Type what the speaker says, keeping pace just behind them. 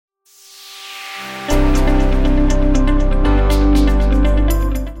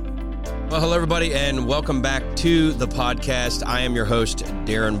Hello, everybody, and welcome back to the podcast. I am your host,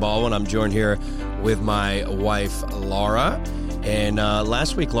 Darren Baldwin. I'm joined here with my wife, Laura. And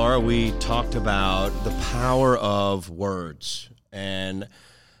last week, Laura, we talked about the power of words. And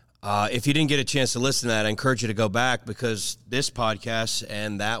if you didn't get a chance to listen to that, I encourage you to go back because this podcast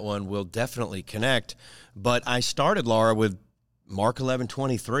and that one will definitely connect. But I started, Laura, with Mark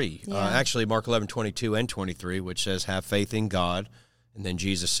 11:23. Actually, Mark 11:22 and 23, which says, have faith in God. And then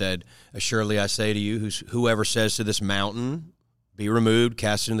Jesus said, surely I say to you, whoever says to this mountain, be removed,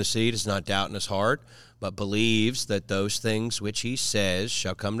 cast into the sea, does not doubt in his heart, but believes that those things which he says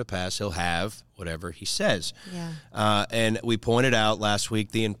shall come to pass, he'll have whatever he says. Yeah. And we pointed out last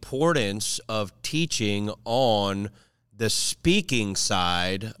week the importance of teaching on the speaking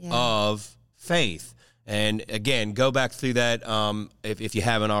side of faith. And again, go back through that if you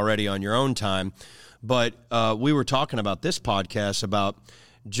haven't already on your own time. But we were talking about this podcast about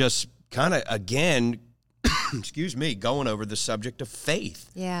just kind of, again, going over the subject of faith.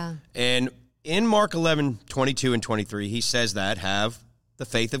 Yeah. And in Mark 11:22 and 23, he says that, have the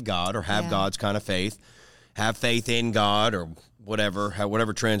faith of God, or have God's kind of faith, have faith in God, or whatever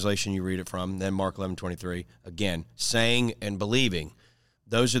translation you read it from. Then Mark 11:23, again, saying and believing.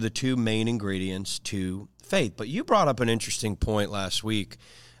 Those are the two main ingredients to faith. But you brought up an interesting point last week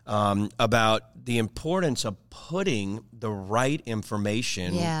about the importance of putting the right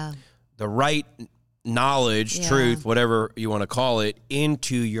information, the right knowledge, truth, whatever you want to call it,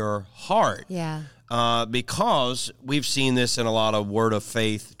 into your heart. Yeah. Because we've seen this in a lot of Word of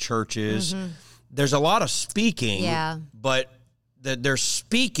Faith churches. Mm-hmm. There's a lot of speaking, but they're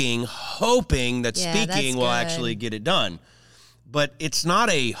speaking, hoping that speaking will actually get it done. But it's not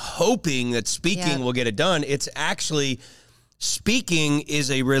a hoping that speaking will get it done. It's actually speaking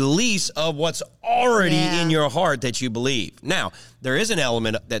is a release of what's already in your heart that you believe. Now, there is an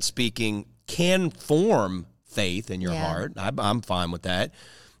element that speaking can form faith in your heart. I'm fine with that.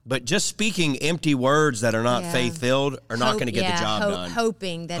 But just speaking empty words that are not faith-filled are not going to get the job done.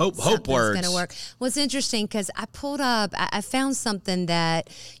 Hoping that something's going to work. Well, it's interesting because I found something that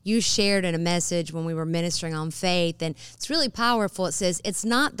you shared in a message when we were ministering on faith, and it's really powerful. It says, it's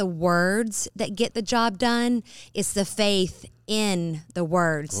not the words that get the job done, it's the faith in the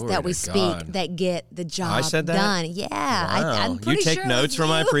words that we speak that get the job done. Yeah. Wow. I'm pretty you take sure notes from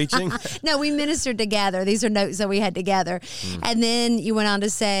my preaching? No, we ministered together. These are notes that we had together. And then you went on to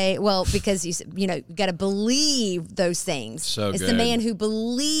say, well, because you got to believe those things. So it's the man who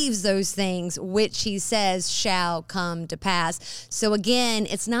believes those things, which he says shall come to pass. So again,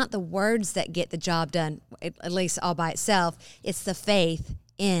 it's not the words that get the job done, at least all by itself. It's the faith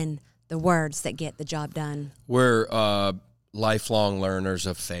in the words that get the job done. We're lifelong learners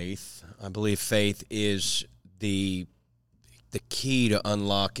of faith. I believe faith is the key to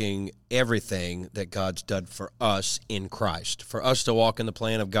unlocking everything that God's done for us in Christ. For us to walk in the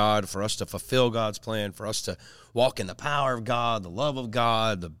plan of God, for us to fulfill God's plan, for us to walk in the power of God, the love of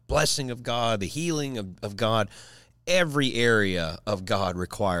God, the blessing of God, the healing of God. Every area of God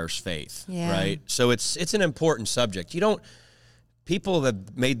requires faith, right? So it's an important subject. People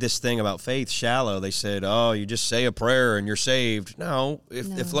that made this thing about faith shallow, they said, oh, you just say a prayer and you're saved. No,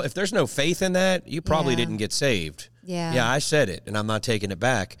 if there's no faith in that, you probably didn't get saved. Yeah, I said it, and I'm not taking it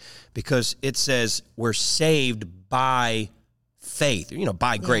back, because it says we're saved by faith,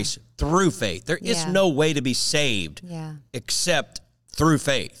 by grace, through faith. There is no way to be saved except through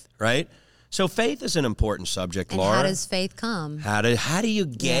faith, right? So faith is an important subject, Laura. How does faith come? How do you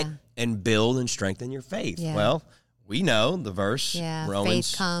get and build and strengthen your faith? Yeah. Well, we know the verse. Yeah,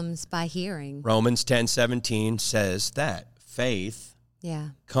 faith comes by hearing. Romans 10:17 says that faith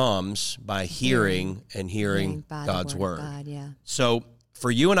comes by hearing and hearing God's word. God, So for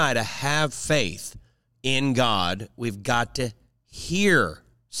you and I to have faith in God, we've got to hear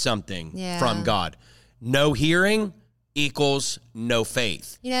something from God. No hearing equals no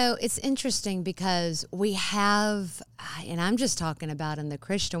faith. It's interesting because we have, and I'm just talking about in the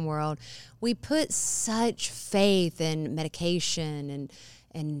Christian world, we put such faith in medication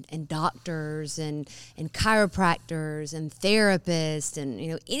and doctors and chiropractors and therapists and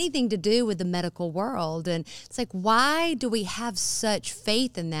anything to do with the medical world. And it's like, why do we have such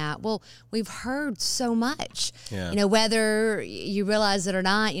faith in that? Well, we've heard so much. Whether you realize it or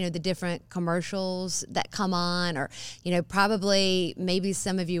not, the different commercials that come on, or probably maybe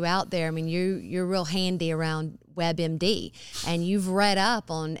some of you out there, you're real handy around WebMD, and you've read up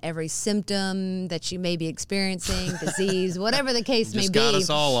on every symptom that you may be experiencing, disease, whatever the case may be. Just got us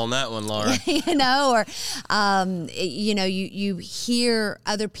all on that one, Laura. You hear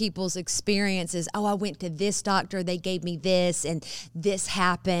other people's experiences. Oh, I went to this doctor, they gave me this, and this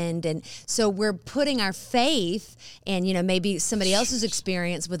happened. And so we're putting our faith in, maybe somebody else's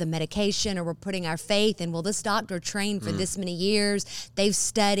experience with a medication, or we're putting our faith in, well, this doctor trained for this many years. They've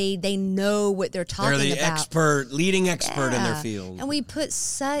studied. They know what they're talking about. They're the leading expert in their field. And we put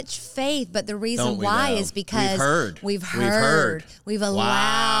such faith, but the reason why is because we've allowed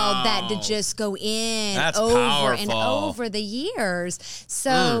that to just go in over and over the years.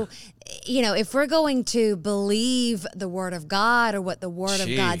 So, if we're going to believe the Word of God or what the Word of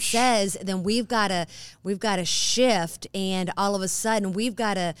God says, then we've got to shift, and all of a sudden we've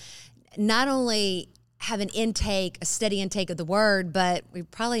got to not only have a steady intake of the Word, but we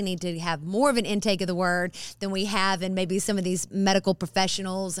probably need to have more of an intake of the Word than we have in maybe some of these medical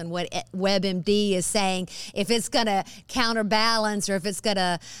professionals and what WebMD is saying. If it's going to counterbalance, or if it's going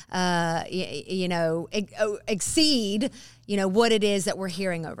to, exceed, what it is that we're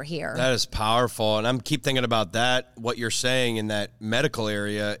hearing over here. That is powerful. And I'm keep thinking about that, what you're saying in that medical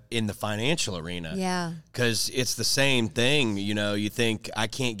area, in the financial arena. Yeah. Because it's the same thing. You think, I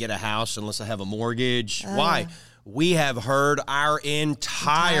can't get a house unless I have a mortgage. Why? We have heard our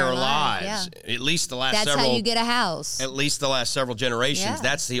entire lives, at least the last That's how you get a house. At least the last several generations.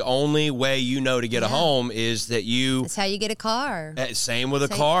 That's the only way to get a home, is that That's how you get a car. Same with a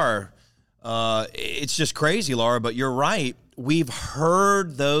car. It's just crazy, Laura, but you're right. We've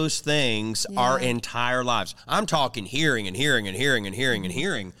heard those things our entire lives. I'm talking hearing and hearing and hearing and hearing and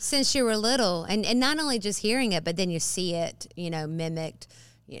hearing. Since you were little. And not only just hearing it, but then you see it, mimicked,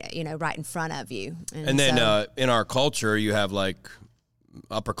 right in front of you. And then in our culture, you have like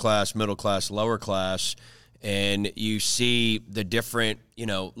upper class, middle class, lower class, and you see the different,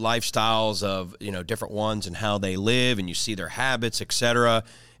 lifestyles of, different ones and how they live, and you see their habits, etc.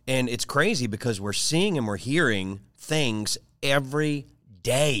 And it's crazy because we're seeing and we're hearing things every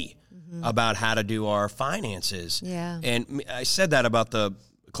day about how to do our finances. Yeah. And I said that about the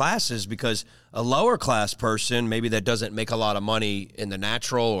classes because a lower class person, maybe that doesn't make a lot of money in the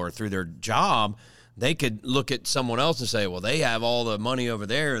natural or through their job, they could look at someone else and say, well, they have all the money over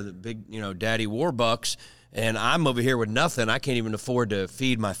there, the big, daddy Warbucks, and I'm over here with nothing. I can't even afford to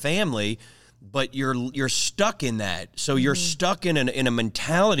feed my family. But you're stuck in that. So you're stuck in a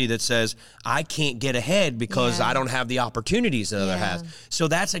mentality that says, I can't get ahead because I don't have the opportunities that other has. So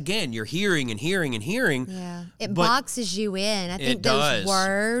that's, again, you're hearing and hearing and hearing. Yeah. It boxes you in. I think those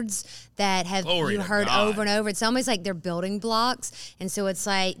words that have you heard over and over, it's almost like they're building blocks. And so it's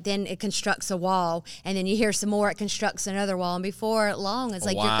like, then it constructs a wall, and then you hear some more, it constructs another wall. And before long, it's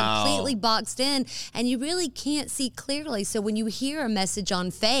like you're completely boxed in, and you really can't see clearly. So when you hear a message on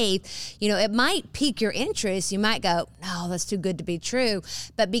faith, it might pique your interest. You might go, no, that's too good to be true.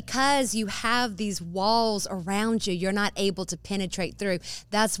 But because you have these walls around you, you're not able to penetrate through.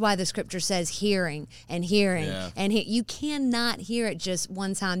 That's why the scripture says hearing and hearing. Yeah. And you cannot hear it just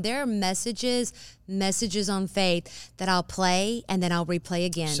one time. There are messages on faith that I'll play, and then I'll replay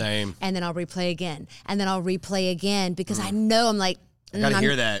again. Same. And then I'll replay again. And then I'll replay again, because I know I'm like, I gotta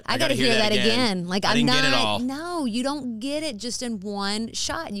hear that. I gotta hear that again. Like, I didn't get it all. No, you don't get it just in one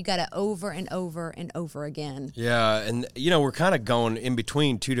shot. You gotta over and over and over again. Yeah, and we're kind of going in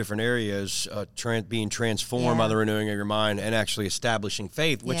between two different areas, being transformed by the renewing of your mind and actually establishing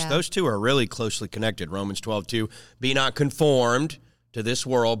faith, which those two are really closely connected. Romans 12:2, be not conformed to this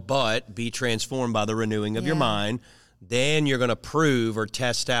world, but be transformed by the renewing of your mind. Then you're going to prove or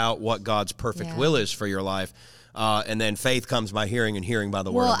test out what God's perfect will is for your life. And then faith comes by hearing, and hearing by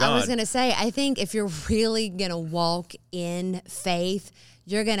the word of God. Well, I was going to say, I think if you're really going to walk in faith,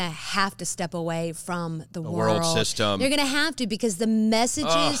 you're going to have to step away from the world system. You're going to have to, because the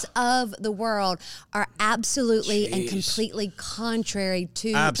messages of the world are absolutely and completely contrary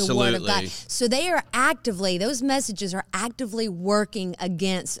to the Word of God. So those messages are actively working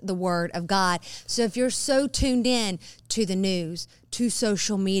against the Word of God. So if you're so tuned in to the news, to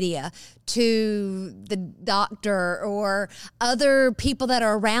social media, to the doctor, or other people that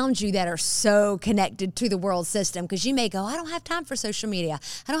are around you that are so connected to the world system, because you may go, I don't have time for social media.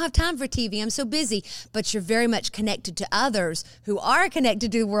 I don't have time for TV. I'm so busy. But you're very much connected to others who are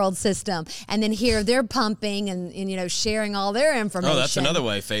connected to the world system. And then here they're pumping and sharing all their information. Oh, that's another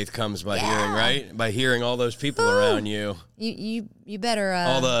way faith comes, by hearing, right? By hearing all those people around you. You better...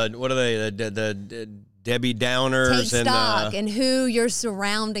 all the, what are they, the Debbie Downers. Take stock in who you're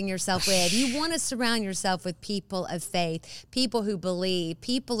surrounding yourself with. You want to surround yourself with people of faith, people who believe,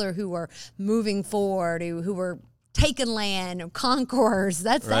 people who are moving forward, who are taken land, or conquerors.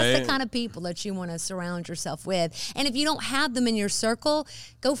 That's Right. the kind of people that you want to surround yourself with. And if you don't have them in your circle,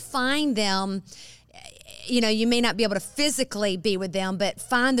 go find them. You know, you may not be able to physically be with them, but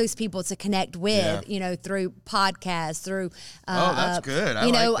find those people to connect with, Yeah. you know, through podcasts, through, Oh, that's good. I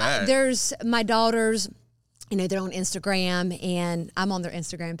you know, like that. there's my daughters, you know, they're on Instagram, and I'm on their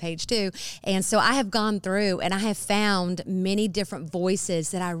Instagram page too. And so I have gone through and I have found many different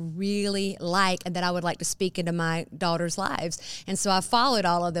voices that I really like and that I would like to speak into my daughters' lives. And so I followed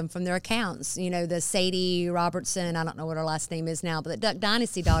all of them from their accounts. You know, the Sadie Robertson, I don't know what her last name is now, but the Duck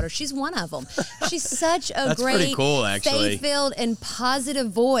Dynasty daughter, she's one of them. She's such a That's pretty great, cool, actually. faith-filled and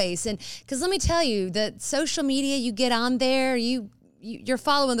positive voice. And because let me tell you, the social media, you get on there, you're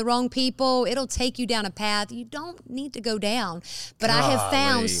following the wrong people. It'll take you down a path you don't need to go down. But I have Golly.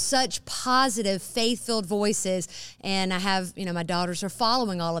 found such positive, faith-filled voices, and I have, you know, my daughters are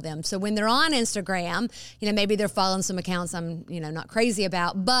following all of them. So when they're on Instagram, you know, maybe they're following some accounts I'm, you know, not crazy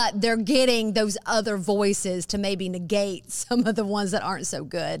about, but they're getting those other voices to maybe negate some of the ones that aren't so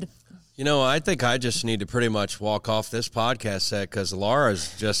good. You know, I think I just need to pretty much walk off this podcast set because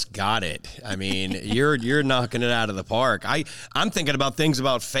Laura's just got it. I mean, you're knocking it out of the park. I'm thinking about things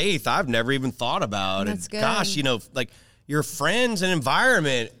about faith I've never even thought about. That's And good. gosh, you know, like your friends and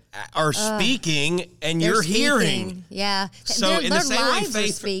environment are speaking and They're you're speaking. hearing. Yeah. So their in the their same way lives are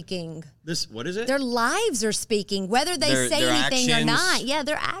faith- speaking. This, what is it? Their lives are speaking, whether they Their- say their anything or actions. not. Yeah,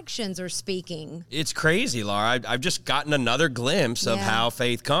 their actions are speaking. It's crazy, Laura. I've just gotten another glimpse of Yeah. how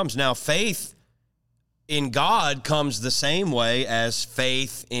faith comes. Now, faith in God comes the same way as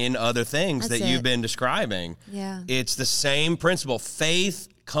faith in other things That's that you've it. been describing. Yeah. It's the same principle. Faith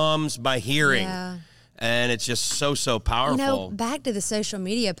comes by hearing. Yeah. And it's just so powerful. You know, back to the social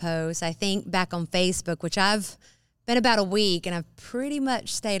media posts, I think back on Facebook, which I've been about a week, and I've pretty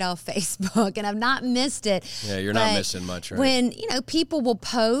much stayed off Facebook, and I've not missed it. Yeah, you're not But missing much, right? When, you know, people will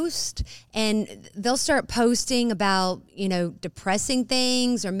post, and they'll start posting about, you know, depressing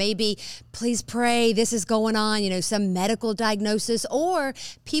things, or maybe, please pray, this is going on, you know, some medical diagnosis, or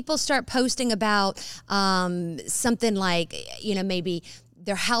people start posting about something like, you know, maybe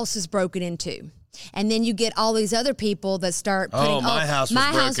their house is broken into. And then you get all these other people that start putting, Oh, my house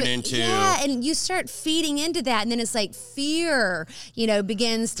was broken into. Yeah, and you start feeding into that, and then it's like fear, you know,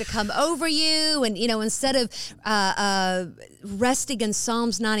 begins to come over you. And, you know, instead of resting in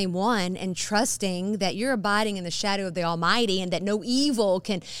Psalms 91 and trusting that you're abiding in the shadow of the Almighty and that no evil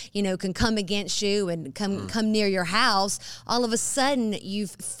can come against you and come near your house, all of a sudden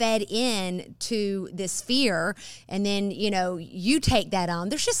you've fed in to this fear, and then, you know, you take that on.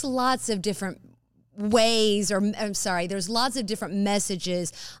 There's just lots of different ways, or there's lots of different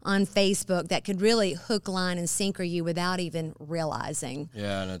messages on Facebook that could really hook, line, and sinker you without even realizing.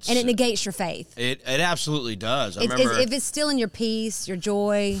 Yeah, and it negates your faith. It absolutely does. I If remember it's still in your peace, your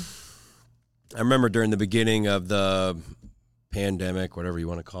joy. I remember during the beginning of the pandemic, whatever you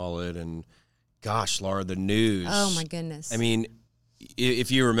want to call it, and gosh, Laura, the news. Oh my goodness. I mean,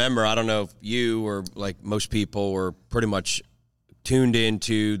 if you remember, I don't know if you or like most people were pretty much tuned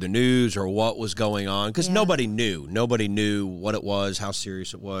into the news or what was going on, because nobody knew what it was, how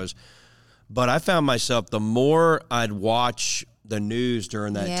serious it was. But I found myself, the more I'd watch the news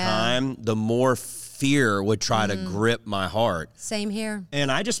during that time, the more fear would try to grip my heart. Same here.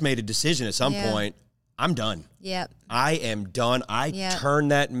 And I just made a decision at some point, I'm done. Yep. I am done. I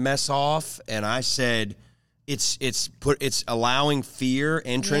turned that mess off, and I said, it's allowing fear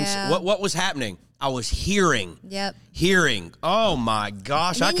entrance. Yeah. What was happening? I was hearing. Yep. Hearing. Oh my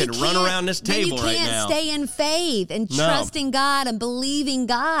gosh, I could run around this table right now. You can't stay in faith and trusting God and believing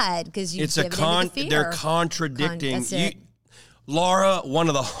God, because you. It's they're contradicting. That's it. Laura, one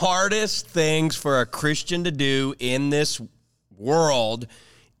of the hardest things for a Christian to do in this world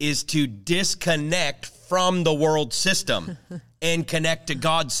is to disconnect from the world system and connect to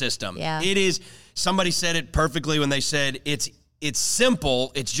God's system. Yeah. It is. Somebody said it perfectly when they said it's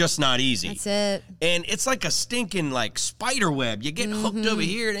simple, it's just not easy. That's it. And it's like a stinking like spider web. You get hooked over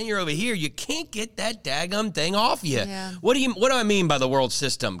here, and then you're over here. You can't get that daggum thing off you. Yeah. What do I mean by the world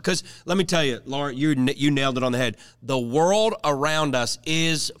system? Because let me tell you, Laura, you nailed it on the head. The world around us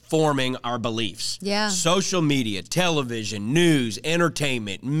is forming our beliefs. Yeah. Social media, television, news,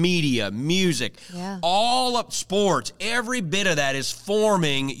 entertainment, media, music, all of sports, every bit of that is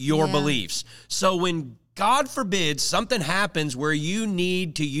forming your beliefs. So when God forbid something happens where you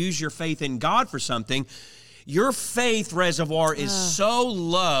need to use your faith in God for something, your faith reservoir is so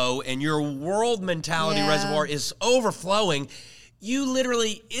low and your world mentality reservoir is overflowing. You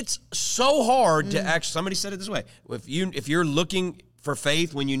literally, it's so hard to actually, somebody said it this way, if you're looking for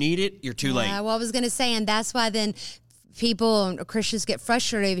faith when you need it, you're too late. Yeah, well, I was going to say, and that's why then people, Christians get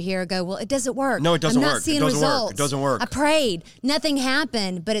frustrated over here and go, well, it doesn't work. No, it doesn't I'm not work. seeing It doesn't results. work. It doesn't work. I prayed. Nothing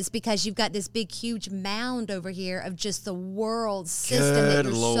happened, but it's because you've got this big, huge mound over here of just the world system that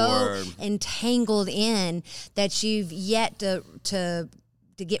Good you're Lord. so entangled in that you've yet to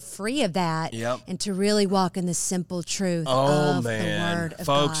get free of that Yep. and to really walk in the simple truth Oh, of man. the Word of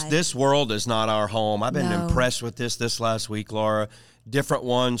Folks, God. this world is not our home. I've been No. impressed with this last week, Laura. Different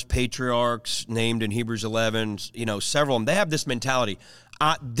ones, patriarchs named in Hebrews 11, several of them. They have this mentality.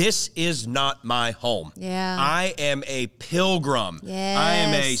 This is not my home. Yeah. I am a pilgrim. Yes, I am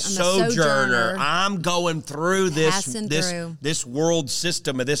I'm a a sojourner. sojourner. I'm going through Passing this through. this world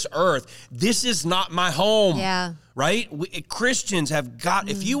system of this earth. This is not my home. Yeah. Right? Christians have got,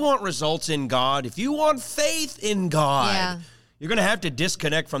 if you want results in God, if you want faith in God, Yeah. you're going to have to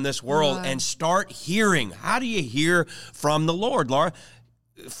disconnect from this world and start hearing. How do you hear from the Lord, Laura?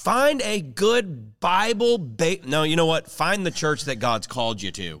 Find a good Bible. No, you know what? Find the church that God's called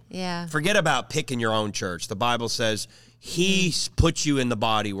you to. Yeah. Forget about picking your own church. The Bible says He puts you in the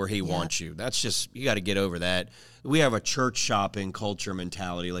body where He wants you. That's just, you got to get over that. We have a church shopping culture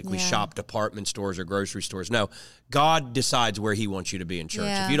mentality, like we shop department stores or grocery stores. No, God decides where He wants you to be in church.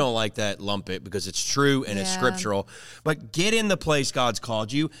 Yeah. If you don't like that, lump it, because it's true and it's scriptural. But get in the place God's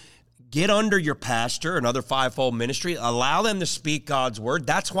called you. Get under your pastor, another fivefold ministry. Allow them to speak God's word.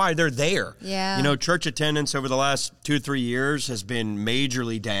 That's why they're there. Yeah. Church attendance over the last 2-3 years has been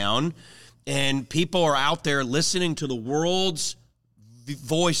majorly down, and people are out there listening to the world's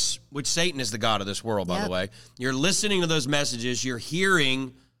voice, which Satan is the god of this world, by the way. You're listening to those messages. You're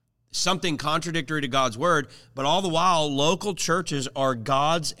hearing something contradictory to God's word, but all the while, local churches are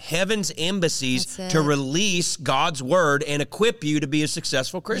heaven's embassies to release God's word and equip you to be a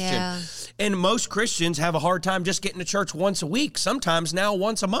successful Christian. Yeah. And most Christians have a hard time just getting to church once a week, sometimes now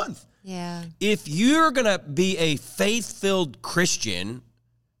once a month. Yeah. If you're going to be a faith-filled Christian,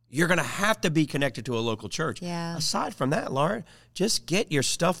 you're going to have to be connected to a local church. Yeah. Aside from that, Lauren, just get your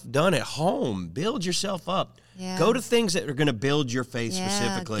stuff done at home. Build yourself up. Yeah. Go to things that are going to build your faith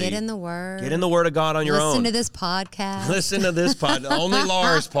specifically. Get in the Word. Get in the Word of God on your own. Listen to this podcast. Listen to this part. Only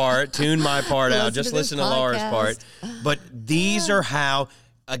Laura's part. Tune my part out. Just listen to Laura's part. But these are how...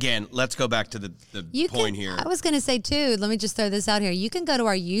 Again, let's go back to the point here. I was going to say, too, let me just throw this out here. You can go to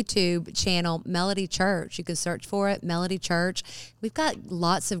our YouTube channel, Melody Church. You can search for it, Melody Church. We've got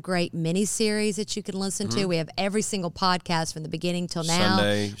lots of great mini-series that you can listen to. We have every single podcast from the beginning till now.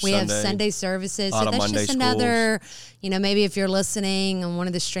 We have Sunday services. So that's just another, maybe if you're listening on one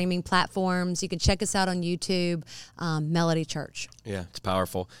of the streaming platforms, you can check us out on YouTube, Melody Church. Yeah, it's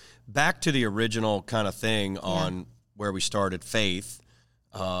powerful. Back to the original kind of thing on where we started, faith.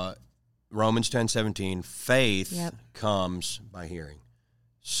 Romans 10:17, faith comes by hearing.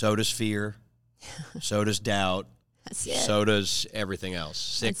 So does fear. So does doubt. That's it. So does everything else.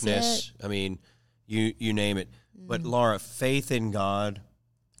 Sickness. I mean, you name it. But Laura, faith in God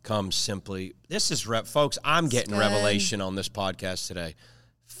comes simply. This is folks. I'm getting revelation on this podcast today.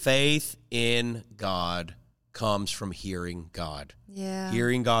 Faith in God comes from hearing God. Yeah.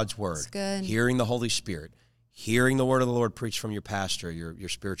 Hearing God's word. That's good. Hearing the Holy Spirit. Hearing the word of the Lord preached from your pastor, your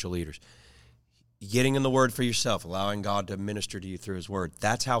spiritual leaders. Getting in the word for yourself, allowing God to minister to you through his word.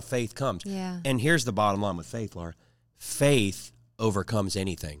 That's how faith comes. Yeah. And here's the bottom line with faith, Laura. Faith overcomes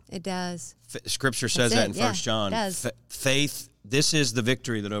anything. It does. Scripture says that in 1 John. It does. Faith, this is the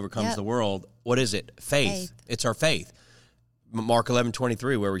victory that overcomes the world. What is it? Faith. It's our faith. Mark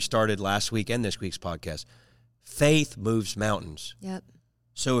 11:23, where we started last week and this week's podcast. Faith moves mountains. Yep.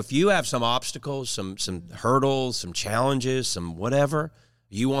 So if you have some obstacles, some hurdles, some challenges, some whatever,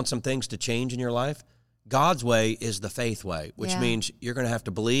 you want some things to change in your life, God's way is the faith way, which means you're going to have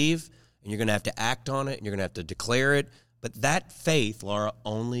to believe and you're going to have to act on it and you're going to have to declare it. But that faith, Laura,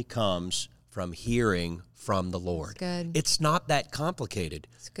 only comes from hearing from the Lord. That's good. It's not that complicated.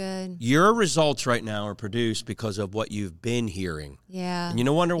 It's good. Your results right now are produced because of what you've been hearing. Yeah. And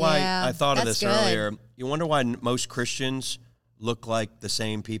you wonder why I thought of that's this good. earlier. You wonder why most Christians look like the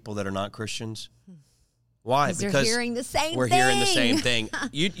same people that are not Christians? Why? Because they're hearing the same we're thing. hearing the same thing.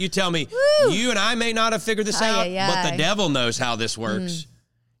 You tell me, you and I may not have figured this out, but the devil knows how this works.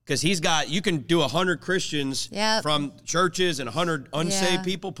 Because you can do 100 Christians from churches and 100 unsaved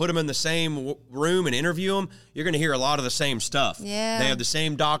people, put them in the same room and interview them. You're going to hear a lot of the same stuff. Yeah. They have the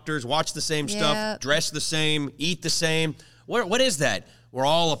same doctors, watch the same stuff, dress the same, eat the same. What is that? We're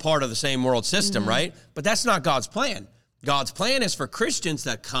all a part of the same world system, right? But that's not God's plan. God's plan is for Christians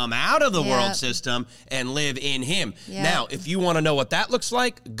that come out of the world system and live in him. Now, if you want to know what that looks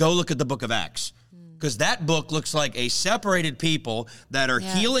like, go look at the book of Acts. Because that book looks like a separated people that are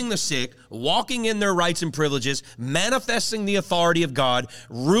healing the sick, walking in their rights and privileges, manifesting the authority of God,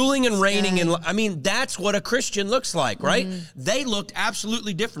 ruling and reigning. I mean, that's what a Christian looks like, right? They looked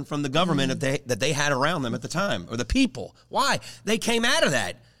absolutely different from the government that they had around them at the time, or the people. Why? They came out of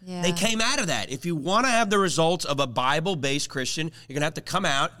that. Yeah. They came out of that. If you want to have the results of a Bible-based Christian, you're going to have to come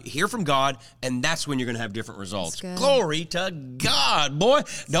out, hear from God, and that's when you're going to have different results. Glory to God, boy.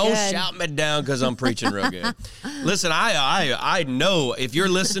 Don't shout me down because I'm preaching real good. Listen, I know if you're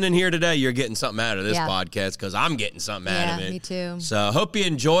listening here today, you're getting something out of this podcast because I'm getting something out of it. Me too. So I hope you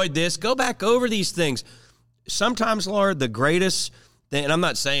enjoyed this. Go back over these things. Sometimes, Lord, the greatest thing, and I'm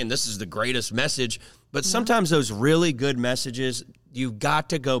not saying this is the greatest message, but sometimes those really good messages, you've got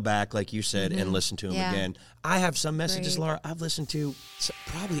to go back, like you said, and listen to them again. I have some messages, Laura, I've listened to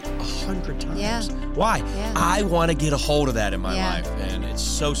probably 100 times. Yeah. Why? Yeah. I want to get a hold of that in my life, and it's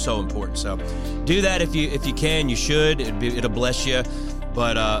so, so important. So do that if you can. You should. It'll bless you.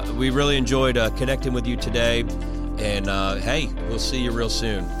 But we really enjoyed connecting with you today. And, hey, we'll see you real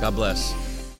soon. God bless.